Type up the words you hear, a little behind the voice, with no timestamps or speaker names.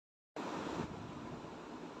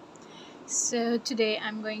So today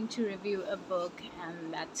I'm going to review a book,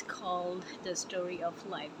 and that's called The Story of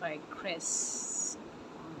Life by Chris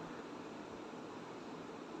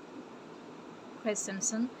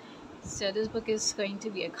Simpson. So this book is going to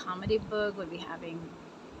be a comedy book. We'll be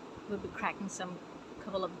cracking some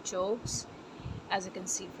couple of jokes, as you can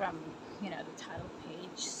see from the title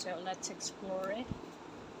page. So let's explore it.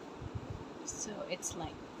 So it's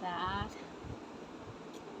like that,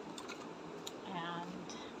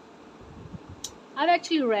 and I've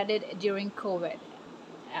actually read it during COVID.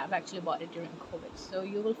 I've actually bought it during COVID. So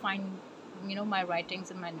you will find, my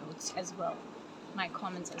writings and my notes as well, my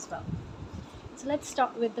comments as well. So let's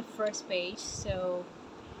start with the first page. So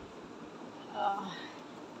uh,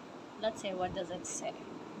 let's say, what does it say?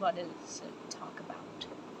 What does it talk about?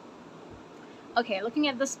 Okay, looking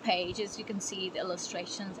at this page, as you can see, the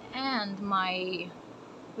illustrations and my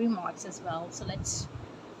remarks as well. So let's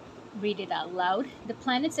read it out loud. The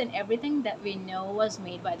planets and everything that we know was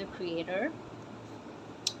made by the Creator.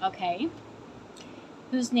 Okay.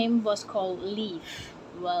 Whose name was called Leaf.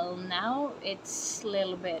 Well, now it's a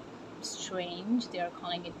little bit strange. They are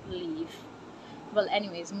calling it Leaf. Well,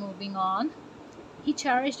 anyways, moving on. He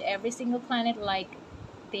cherished every single planet like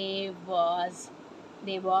they was,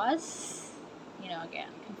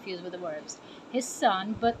 again, confused with the verbs. His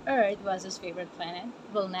son, but Earth was his favorite planet.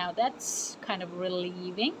 Well, now that's kind of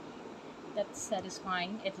relieving. That's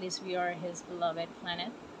satisfying. At least we are his beloved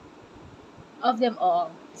planet of them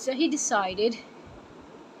all. So he decided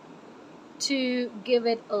to give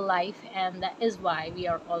it a life, and that is why we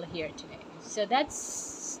are all here today. So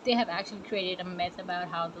they have actually created a myth about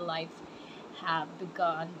how the life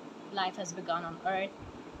has begun on Earth,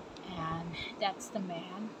 and that's the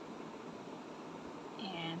man,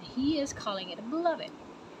 and he is calling it a beloved,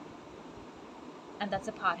 and that's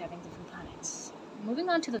about having different planets. Moving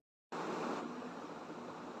on to the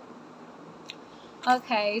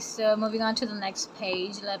moving on to the next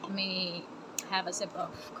page. Let me have a sip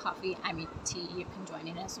of coffee. I mean tea. You can join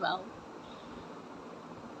in as well.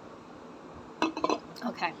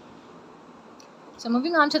 Okay. So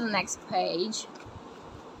moving on to the next page.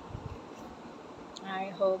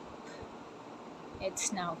 I hope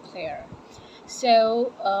it's now clear.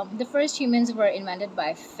 So the first humans were invented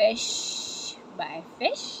by fish. By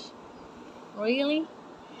fish? Really?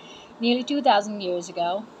 Nearly 2,000 years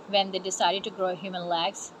ago, when they decided to grow human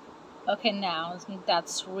legs. Okay, now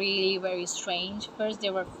that's really very strange. First they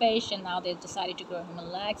were fish, and now they decided to grow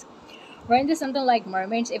human legs. Weren't they something like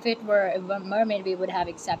mermaids? If it were a mermaid, we would have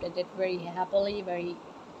accepted it very happily, very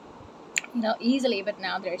easily. But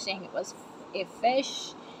now they're saying it was a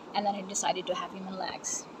fish, and then it decided to have human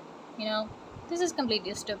legs. This is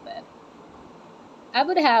completely stupid. I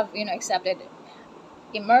would have accepted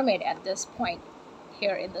a mermaid at this point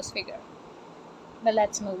here in this figure. But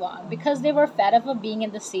let's move on. Because they were fed up of being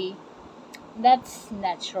in the sea. That's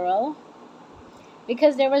natural.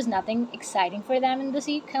 Because there was nothing exciting for them in the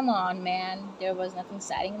sea. Come on, man. There was nothing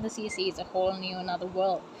exciting in the sea. Sea is a whole new another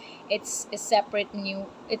world. It's a separate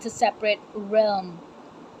realm.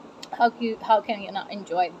 How can you not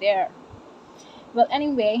enjoy it there? Well,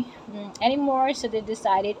 anyway, anymore. So they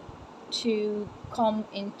decided to come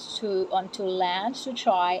onto land to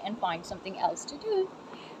try and find something else to do.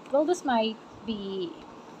 Well, this might be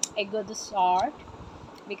a good start,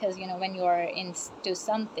 because when you're into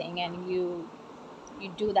something and you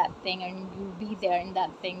do that thing and you be there in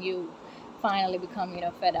that thing, you finally become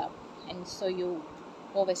fed up, and so you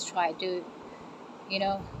always try to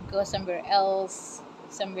go somewhere else,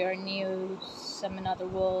 somewhere new, some another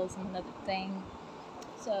world, some another thing.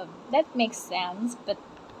 So that makes sense, but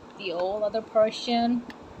the whole other portion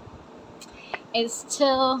is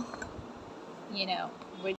still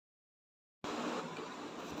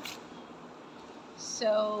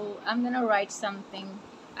so I'm gonna write something.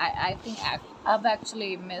 I think I've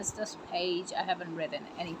actually missed this page. I haven't written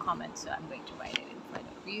any comments, so I'm going to write it in front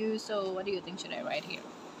of you. So what do you think should I write here?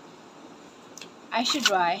 I should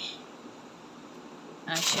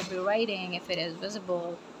be writing, if it is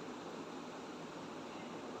visible.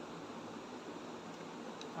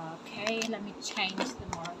 Okay, let me change the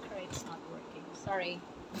marker. It's not working. Sorry.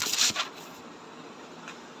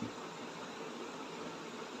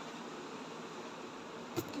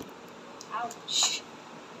 Ouch.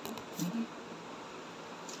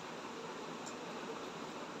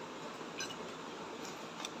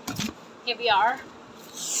 Here we are.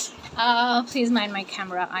 Please mind my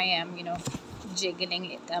camera. I am, jiggling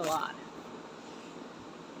it a lot.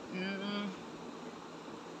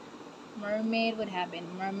 Mermaid would have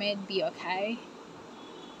been mermaid be okay.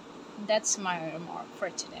 That's my remark for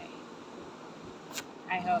today.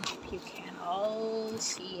 I hope you can all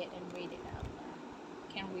see it and read it out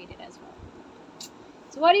loud. Can read it as well.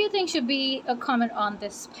 So what do you think should be a comment on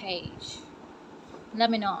this page?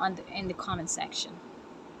 Let me know in the comment section.